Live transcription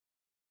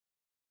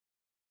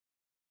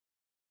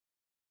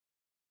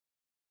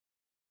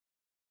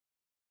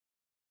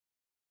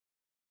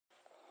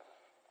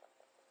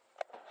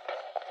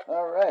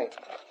Alright,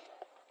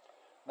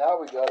 now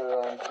we got it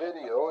on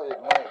video.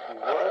 It might be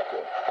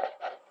working.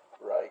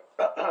 Right.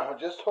 I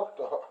just hooked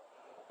the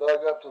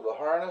dog up to the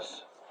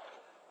harness.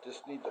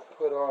 Just need to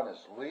put on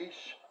his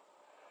leash.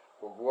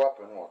 We'll go up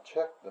and we'll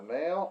check the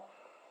mail.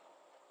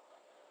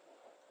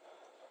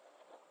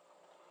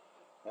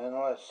 And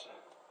let's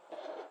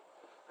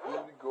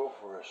maybe go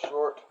for a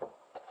short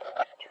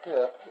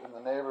trip in the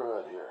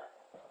neighborhood here.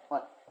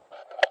 Come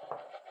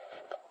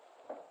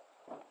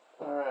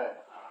on. Alright.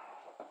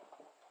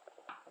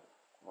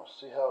 We'll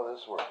see how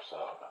this works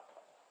out.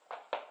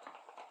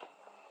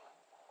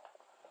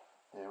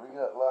 Yeah, we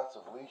got lots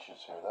of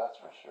leashes here, that's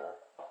for sure.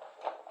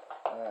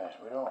 Alright,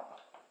 we don't...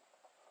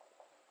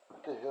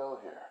 What the hell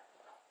here?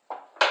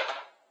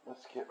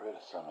 Let's get rid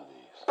of some of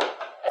these.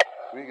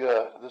 We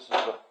got...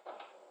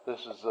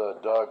 This is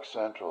Dog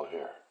Central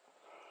here.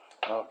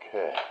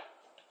 Okay.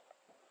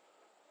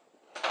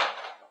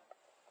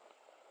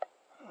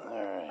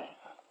 Alright.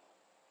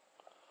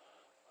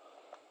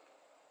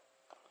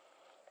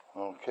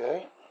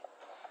 Okay.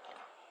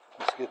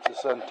 Let's get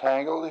this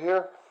untangled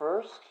here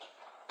first.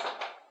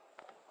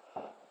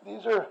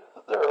 They're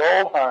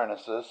old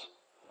harnesses,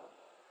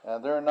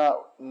 and they're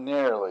not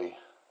nearly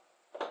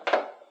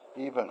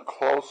even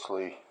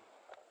closely.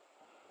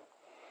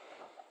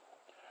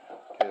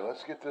 Okay,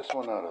 let's get this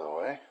one out of the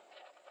way.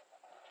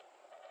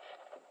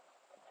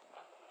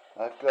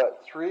 I've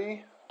got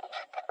 3.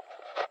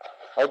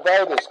 I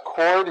buy this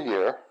cord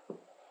here.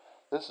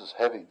 This is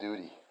heavy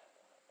duty.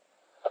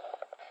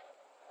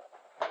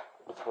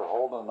 It's for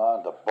holding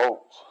on to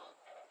boats.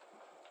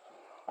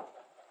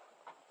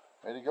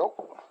 Ready to go?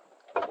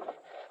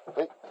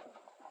 Wait.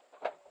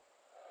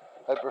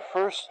 I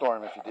prefer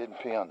Storm if you didn't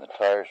pee on the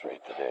tires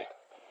right today.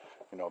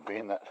 You know,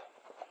 being that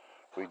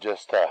we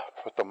just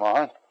put them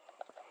on.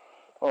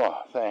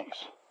 Oh,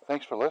 thanks.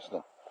 Thanks for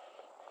listening.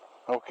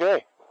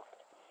 Okay.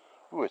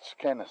 Ooh, it's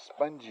kind of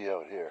spongy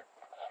out here.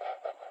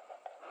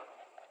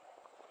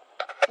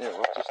 Here,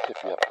 we'll just tip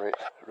you up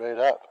right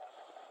up.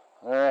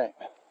 Alright.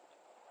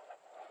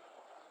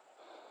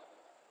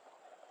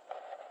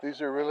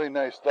 These are really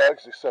nice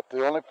dogs, except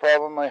the only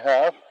problem I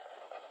have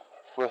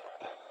with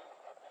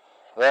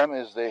them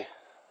is they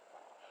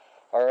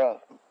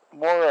are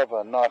more of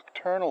a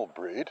nocturnal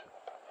breed,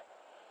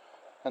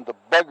 and the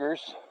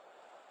buggers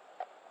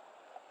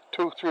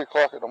 2, 3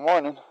 o'clock in the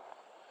morning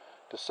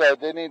decide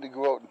they need to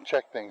go out and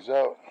check things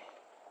out,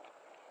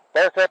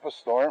 bark up a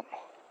storm,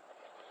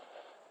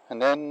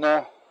 and then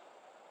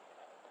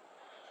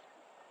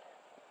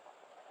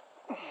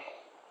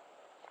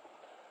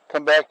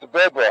come back to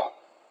bed. Well,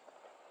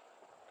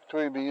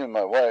 between me and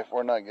my wife,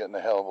 we're not getting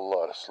a hell of a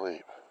lot of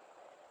sleep.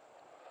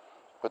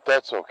 But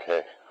that's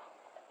okay.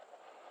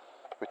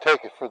 We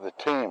take it for the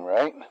team,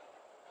 right?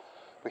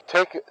 We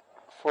take it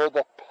for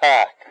the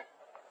pack.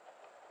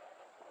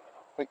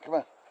 Wait, come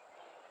on.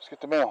 Let's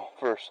get the mail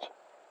first.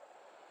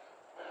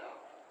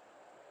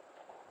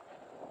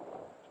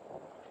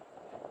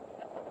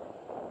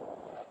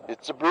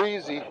 It's a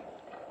breezy.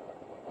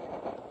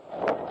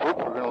 Oop,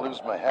 we're going to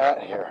lose my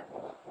hat here.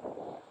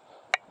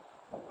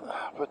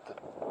 Put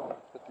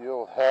the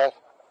old hat,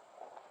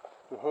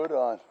 the hood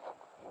on.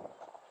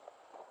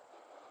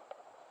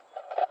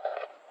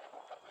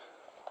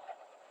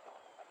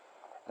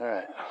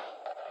 Alright.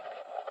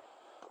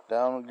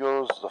 Down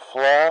goes the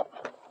flap.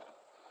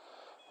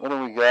 What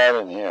do we got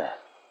in here?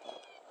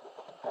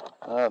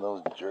 Ah,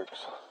 those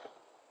jerks.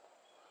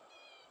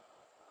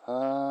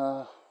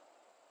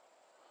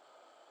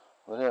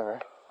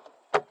 Whatever.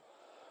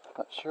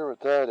 Not sure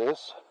what that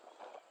is.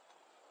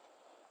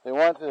 They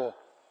want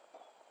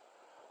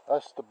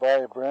us to buy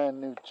a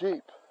brand new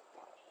Jeep.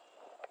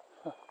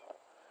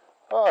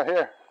 Oh,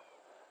 here.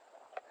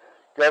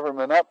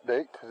 Government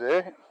update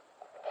today.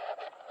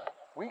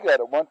 We got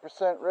a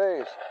 1%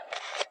 raise.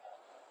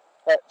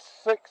 At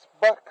 $6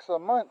 a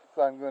month,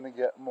 I'm going to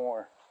get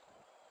more.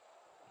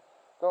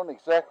 Don't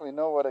exactly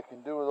know what I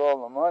can do with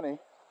all the money.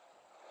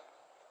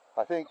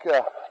 I think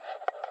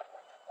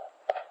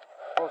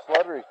most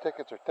lottery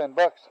tickets are $10.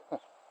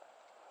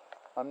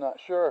 I'm not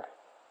sure.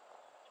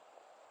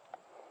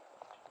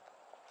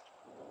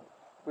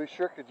 We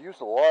sure could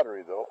use a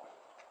lottery, though.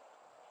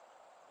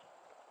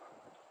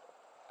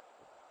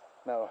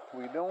 Now,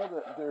 we know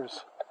that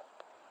there's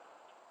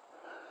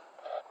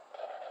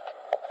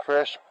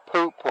fresh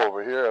poop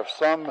over here of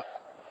some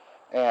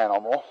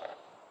animal.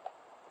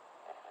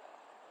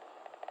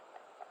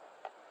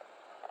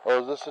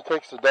 Oh, is this it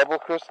takes a double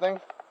christening?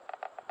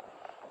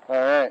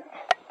 Alright.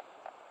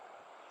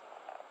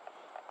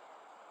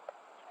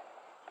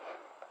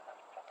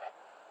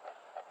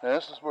 Now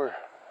this is where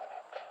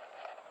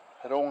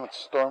I don't want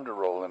Storm to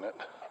roll in it.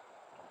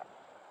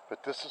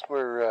 But this is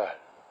where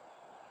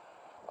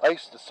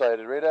Ice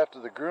decided right after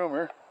the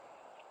groomer,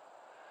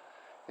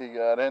 he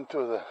got into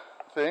the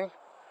thing.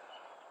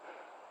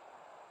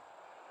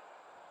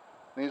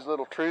 These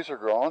little trees are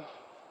growing.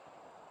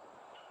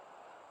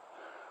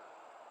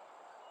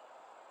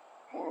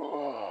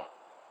 Whoa.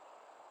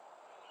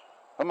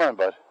 Come on,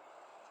 bud.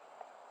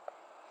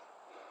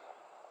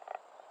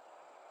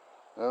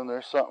 And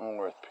there's something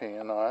worth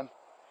peeing on.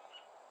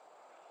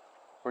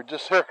 We're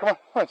just here. Come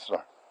on,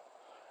 Storm.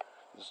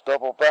 Just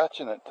double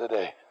batching it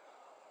today.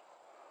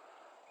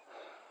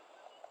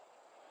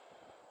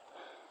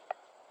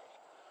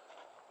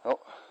 Oh,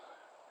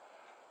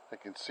 I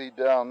can see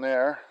down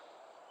there.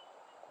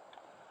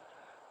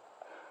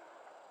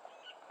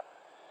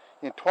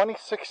 In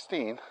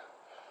 2016,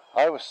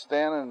 I was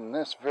standing in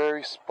this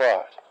very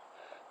spot,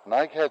 and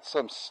I had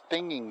some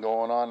stinging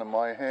going on in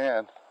my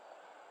hand.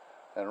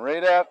 And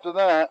right after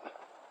that,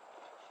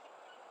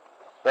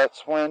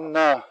 that's when,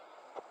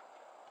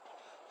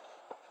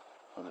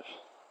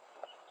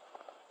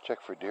 check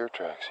for deer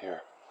tracks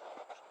here.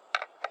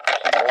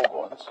 Some old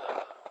ones.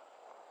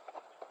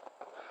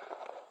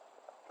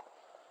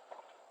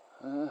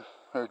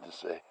 Hard to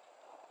say.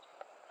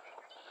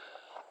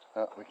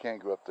 Oh, we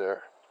can't go up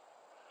there.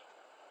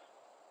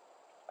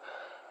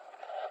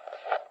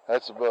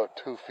 That's about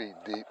 2 feet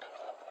deep.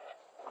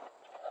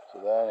 So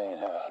that ain't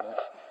happening.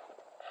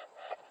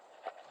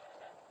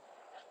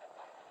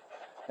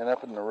 And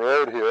up in the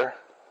road here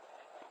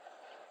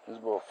is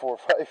about 4 or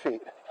 5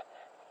 feet.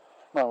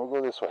 Come on,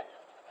 we'll go this way.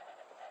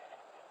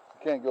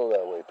 You can't go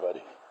that way,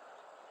 buddy.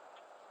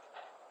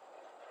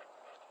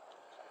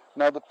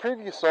 Now the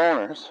previous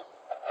owners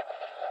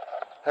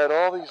had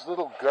all these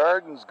little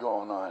gardens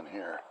going on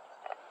here.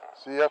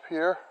 See up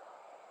here?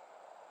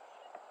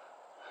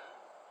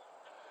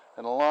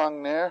 And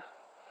along there.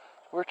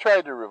 We're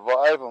trying to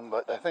revive them,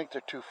 but I think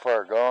they're too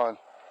far gone.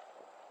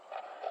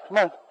 Come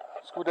on,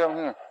 let's go down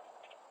here.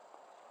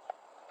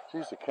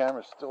 Geez, the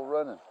camera's still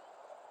running.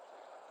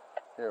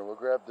 Here, we'll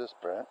grab this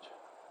branch.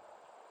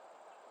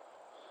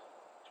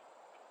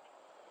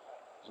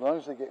 As long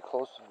as they get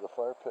closer to the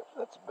fire pit,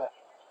 that's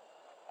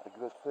a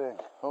good thing.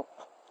 Oh,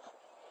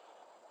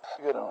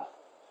 get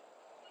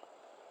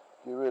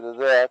rid of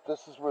that.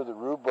 This is where the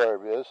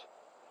rhubarb is,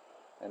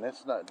 and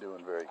it's not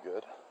doing very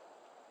good.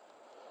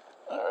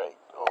 All right.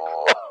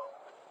 Oh.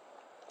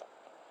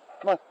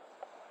 Come on.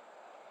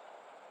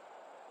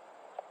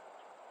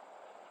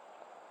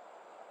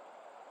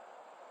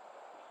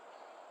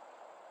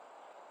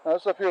 I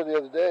was up here the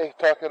other day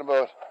talking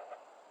about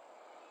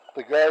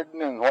the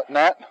garden and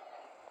whatnot,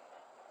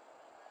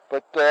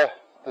 but the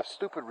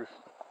stupid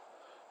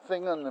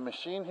thing on the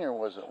machine here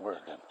wasn't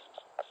working.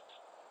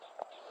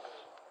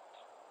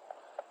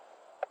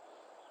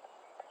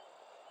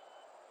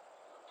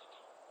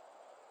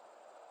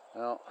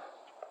 Well,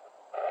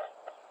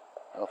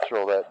 I'll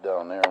throw that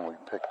down there and we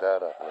can pick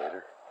that up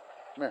later.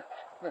 Come here,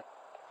 come here.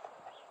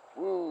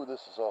 Woo,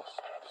 this is all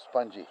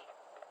spongy.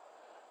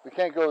 We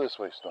can't go this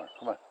way, Storm.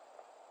 Come on.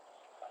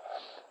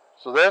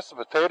 So there's the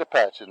potato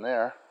patch in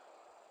there.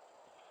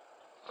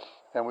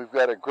 And we've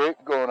got a grape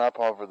going up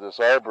over this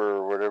arbor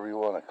or whatever you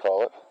want to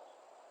call it.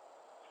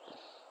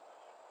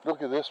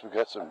 Look at this, we've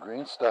got some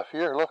green stuff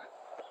here, look.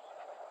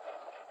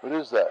 What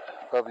is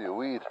that? Probably a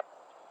weed.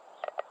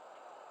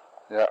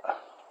 Yeah.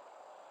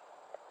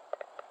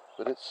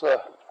 But it's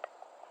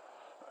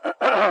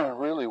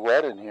really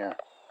wet in here.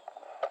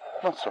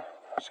 Come on, sir.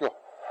 Let's go.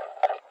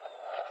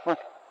 Come on.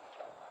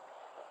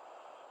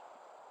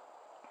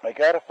 I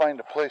gotta find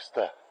a place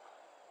to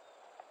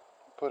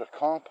put a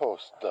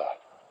compost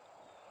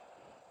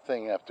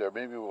thing up there.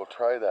 Maybe we'll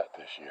try that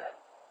this year.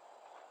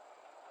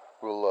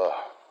 We'll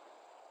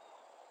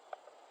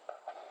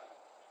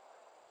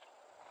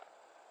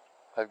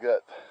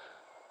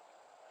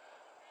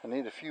I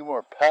need a few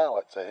more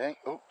pallets, I think.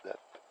 Oh, that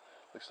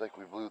looks like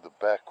we blew the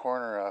back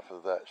corner off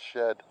of that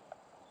shed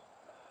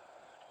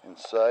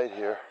inside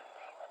here.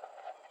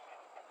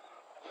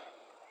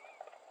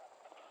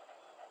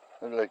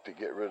 I'd like to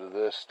get rid of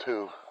this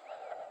too.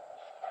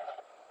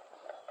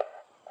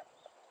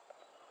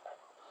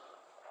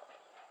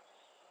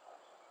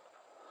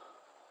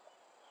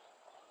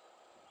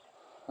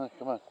 Oh,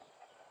 come on.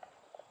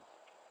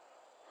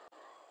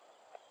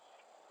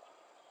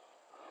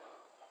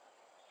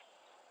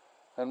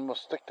 And we'll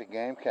stick the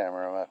game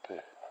camera up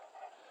here.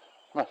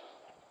 Come on.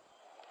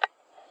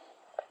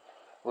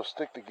 We'll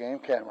stick the game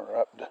camera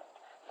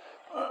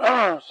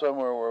up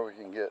somewhere where we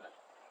can get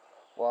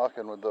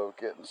walking without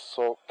getting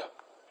soaked.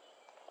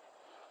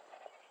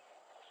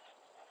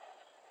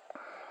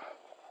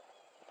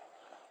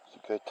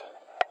 It's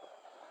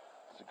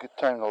a good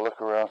time to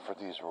look around for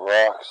these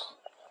rocks.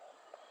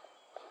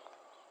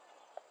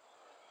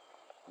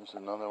 There's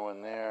another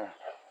one there.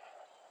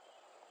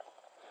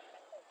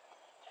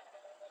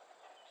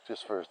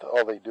 Just for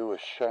all they do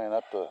is shine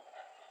up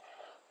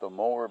the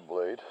mower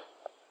blade.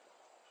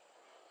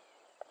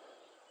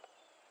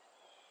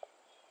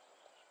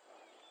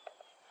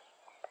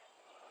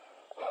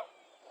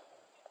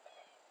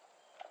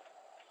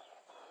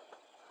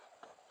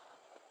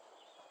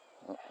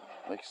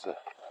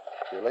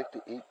 They like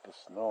to eat the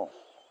snow.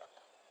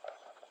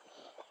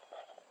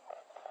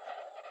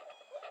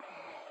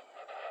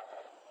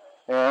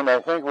 And I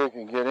think we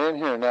can get in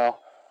here now.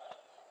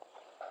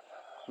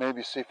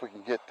 Maybe see if we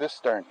can get this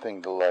darn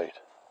thing to light.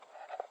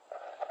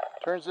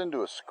 Turns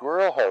into a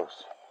squirrel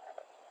house.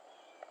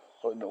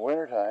 But in the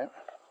wintertime,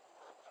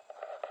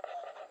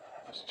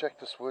 let's check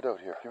this wood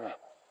out here. Come here.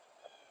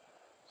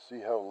 See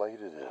how light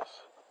it is.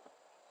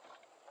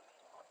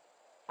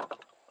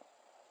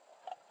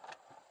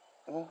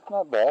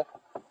 Not bad.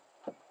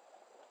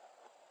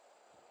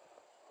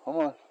 Come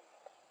on.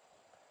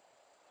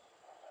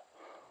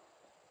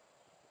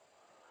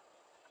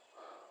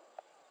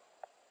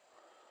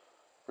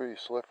 Pretty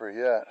slippery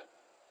yet.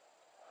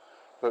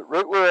 But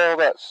right where all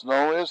that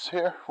snow is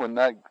here, when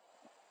that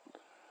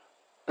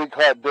big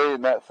hot day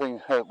and that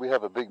thing, we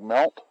have a big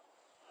melt,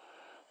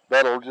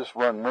 that'll just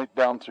run right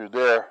down through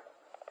there.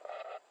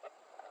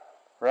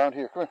 Around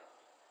here, come here.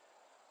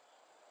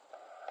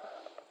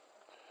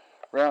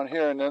 Around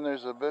here, and then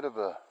there's a bit of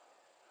a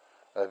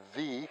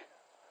V,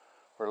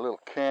 or a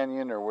little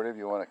canyon, or whatever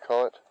you want to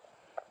call it,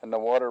 and the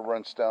water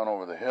runs down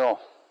over the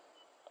hill.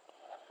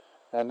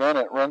 And then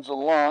it runs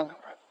along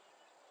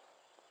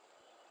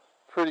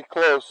pretty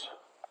close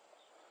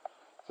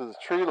to the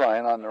tree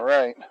line on the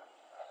right,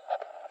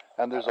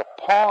 and there's a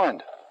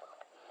pond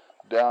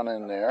down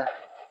in there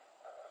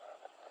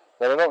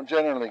that I don't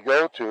generally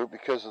go to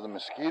because of the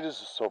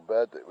mosquitoes is so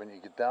bad that when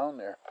you get down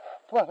there,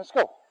 come on, let's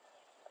go.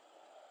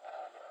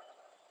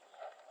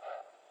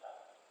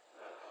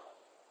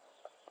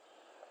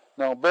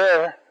 Now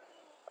Bear,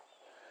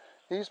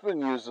 he's been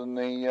using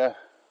the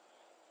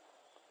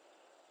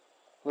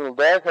little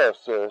doghouse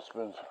there. It's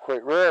been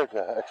quite rare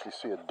to actually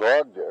see a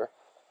dog there.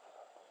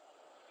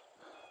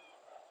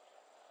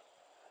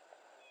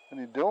 What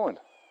are you doing,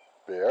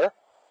 Bear?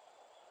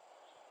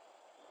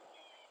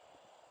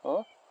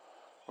 Huh?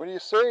 What do you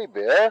say,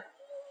 Bear?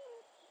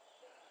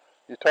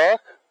 You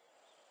talk?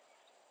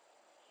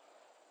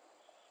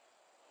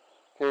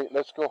 Okay,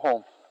 let's go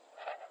home.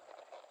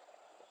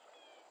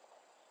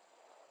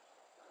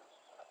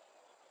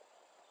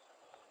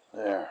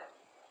 There.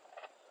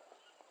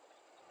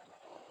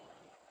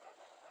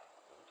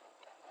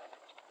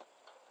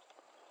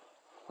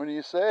 What do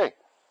you say?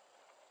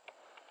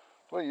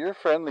 Well, you're a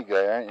friendly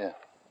guy, aren't you?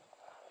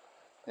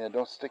 Yeah,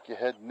 don't stick your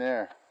head in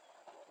there.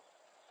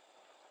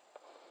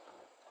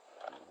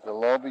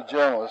 They'll all be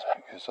jealous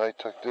because I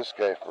took this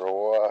guy for a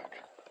walk.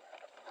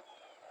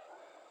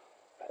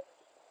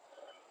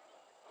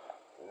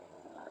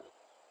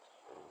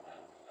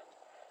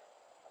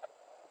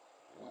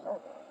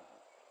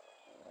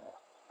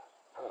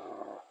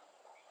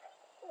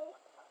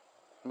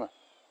 Come on.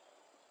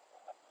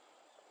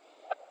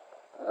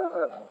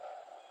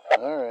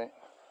 All right.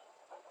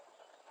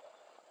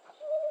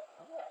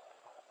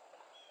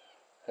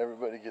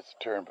 Everybody gets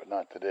a turn, but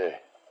not today.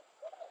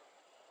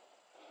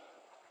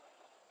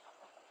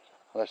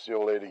 Unless the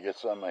old lady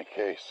gets on my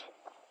case.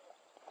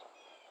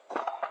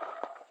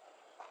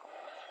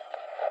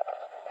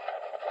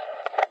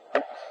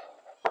 Oops.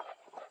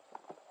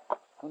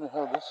 Wonder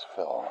how this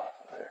fell off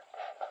there.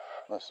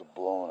 Must have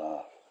blown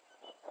off.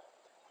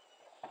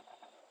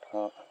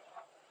 Oh.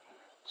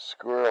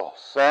 Squirrel.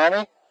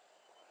 Sammy?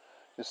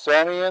 Is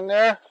Sammy in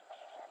there?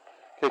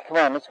 Okay, come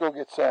on, let's go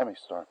get Sammy,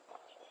 Storm.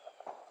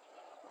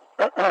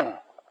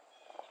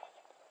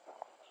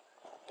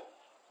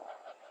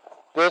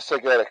 This I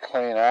gotta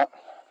clean up.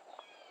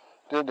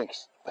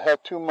 Didn't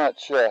have too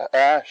much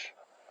ash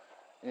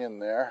in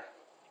there,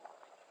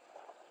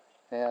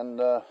 and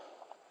to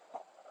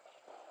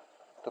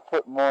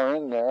put more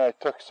in there, I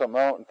took some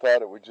out and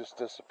thought it would just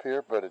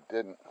disappear, but it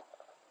didn't.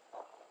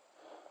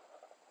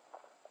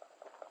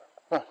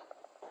 Huh.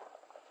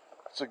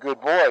 It's a good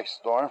boy,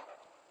 Storm.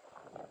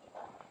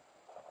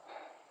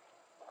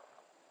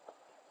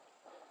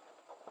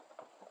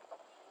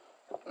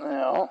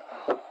 Now,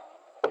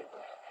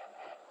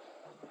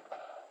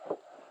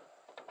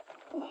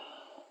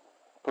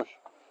 push.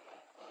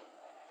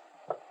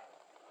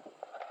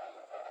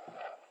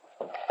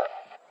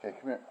 Okay,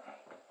 come here.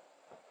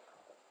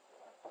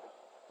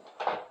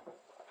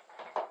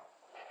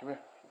 Come here.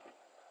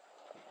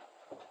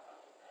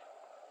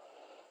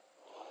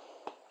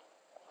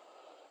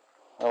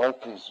 I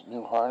like these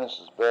new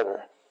harnesses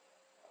better.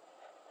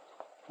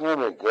 There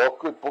we go.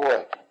 Good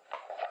boy.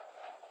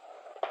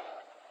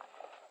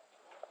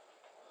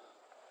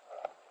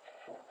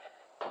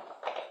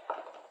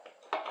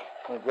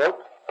 There we go.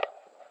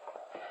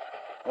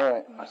 All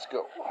right, let's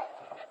go.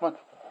 Come on.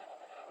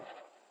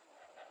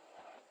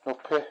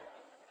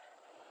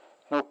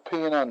 No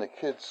peeing on the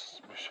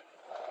kids'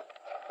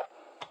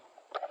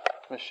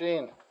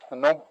 machine,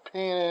 and no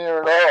peeing in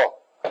here at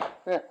all.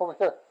 Here, over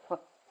here.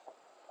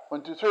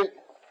 1, 2, 3.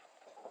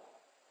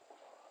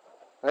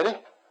 Ready?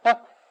 Huh?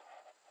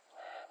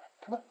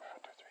 Come on. 1,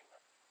 2, 3.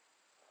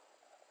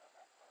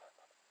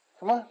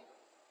 Come on.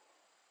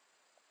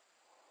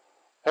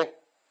 Hey.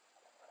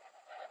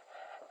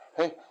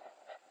 Hey.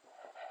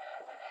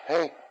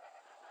 Hey.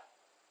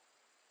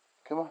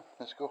 Come on,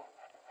 let's go.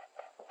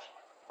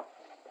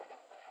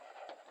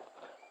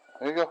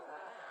 There you go.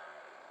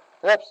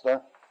 Yep,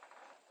 Storm.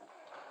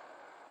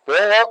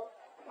 Bear up.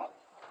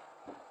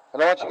 I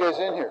don't want you guys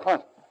in here. Come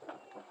on.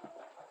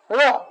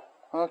 Hurry up.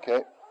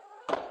 Okay.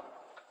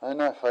 I'm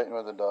not fighting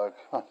with the dog.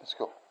 Come on, let's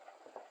go.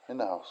 In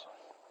the house.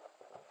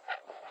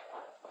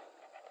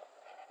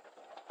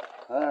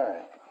 All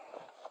right.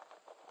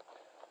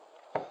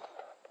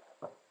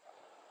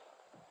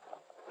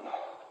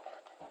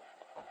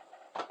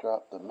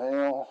 Drop the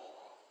mail.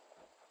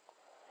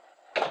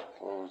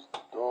 Close the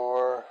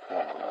door.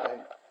 Right.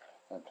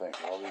 And thank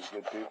all these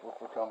good people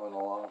for coming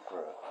along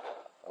for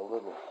a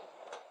little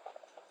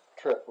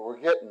trip. We're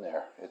getting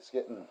there. It's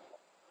getting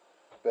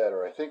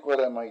better. I think what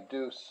I might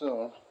do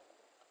soon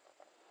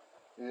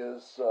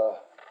is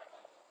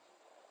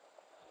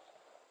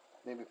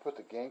maybe put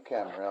the game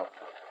camera up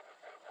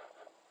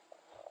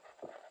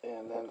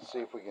and then see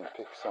if we can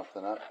pick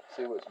something up,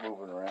 see what's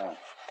moving around.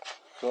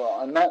 So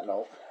on that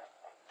note,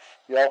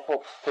 y'all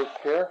folks take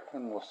care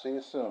and we'll see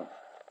you soon.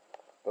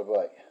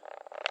 Bye-bye.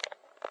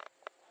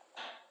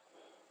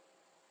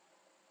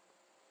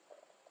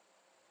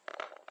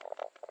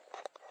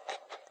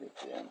 Good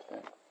damn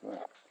thing. Come on.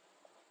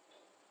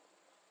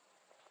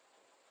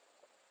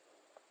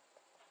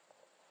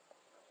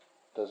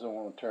 Doesn't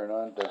want to turn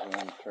on, doesn't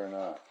want to turn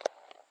on.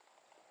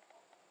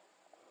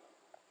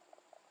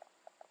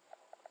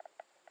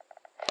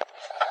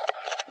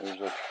 There's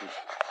what she's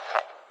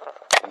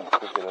going to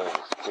pick it out of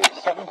this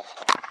case. Something